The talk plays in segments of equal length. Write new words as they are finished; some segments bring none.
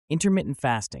Intermittent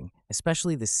fasting,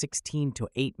 especially the 16 to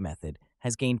 8 method,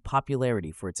 has gained popularity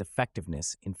for its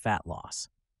effectiveness in fat loss.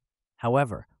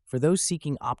 However, for those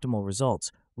seeking optimal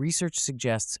results, research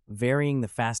suggests varying the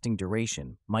fasting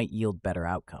duration might yield better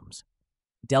outcomes.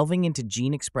 Delving into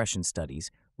gene expression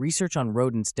studies, research on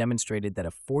rodents demonstrated that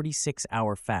a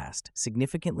 46-hour fast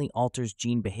significantly alters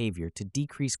gene behavior to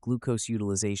decrease glucose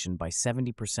utilization by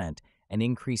 70% and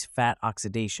increase fat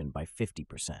oxidation by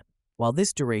 50%. While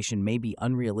this duration may be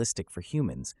unrealistic for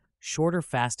humans, shorter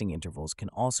fasting intervals can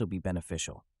also be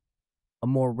beneficial. A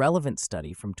more relevant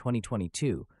study from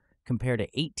 2022 compared a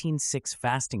 18-6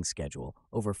 fasting schedule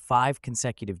over 5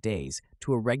 consecutive days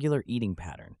to a regular eating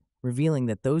pattern, revealing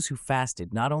that those who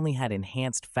fasted not only had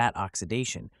enhanced fat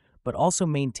oxidation, but also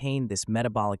maintained this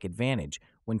metabolic advantage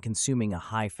when consuming a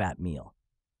high-fat meal.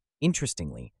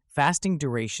 Interestingly, fasting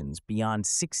durations beyond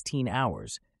 16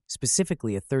 hours,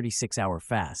 specifically a 36-hour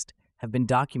fast, have been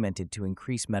documented to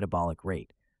increase metabolic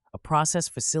rate, a process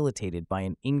facilitated by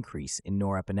an increase in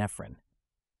norepinephrine.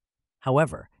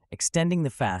 However, extending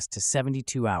the fast to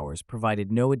 72 hours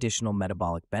provided no additional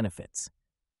metabolic benefits.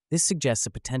 This suggests a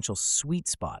potential sweet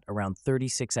spot around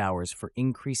 36 hours for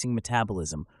increasing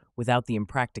metabolism without the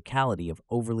impracticality of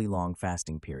overly long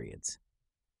fasting periods.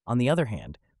 On the other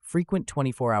hand, frequent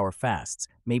 24-hour fasts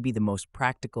may be the most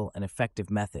practical and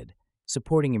effective method,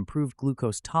 supporting improved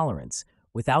glucose tolerance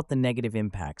without the negative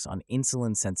impacts on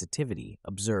insulin sensitivity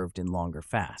observed in longer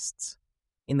fasts.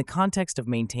 In the context of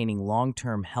maintaining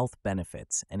long-term health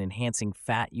benefits and enhancing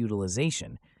fat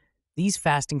utilization, these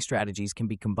fasting strategies can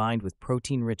be combined with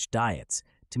protein-rich diets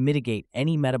to mitigate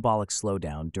any metabolic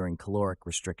slowdown during caloric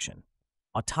restriction.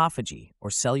 Autophagy, or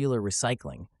cellular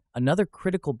recycling, another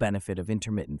critical benefit of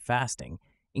intermittent fasting,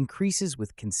 increases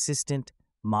with consistent,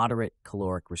 moderate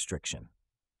caloric restriction.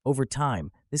 Over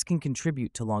time, this can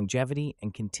contribute to longevity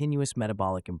and continuous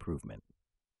metabolic improvement.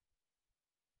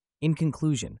 In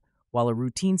conclusion, while a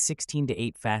routine 16 to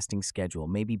 8 fasting schedule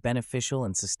may be beneficial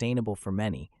and sustainable for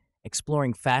many,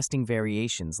 exploring fasting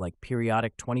variations like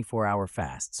periodic 24-hour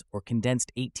fasts or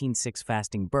condensed 18-6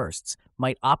 fasting bursts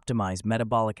might optimize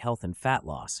metabolic health and fat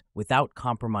loss without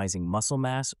compromising muscle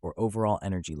mass or overall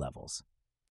energy levels.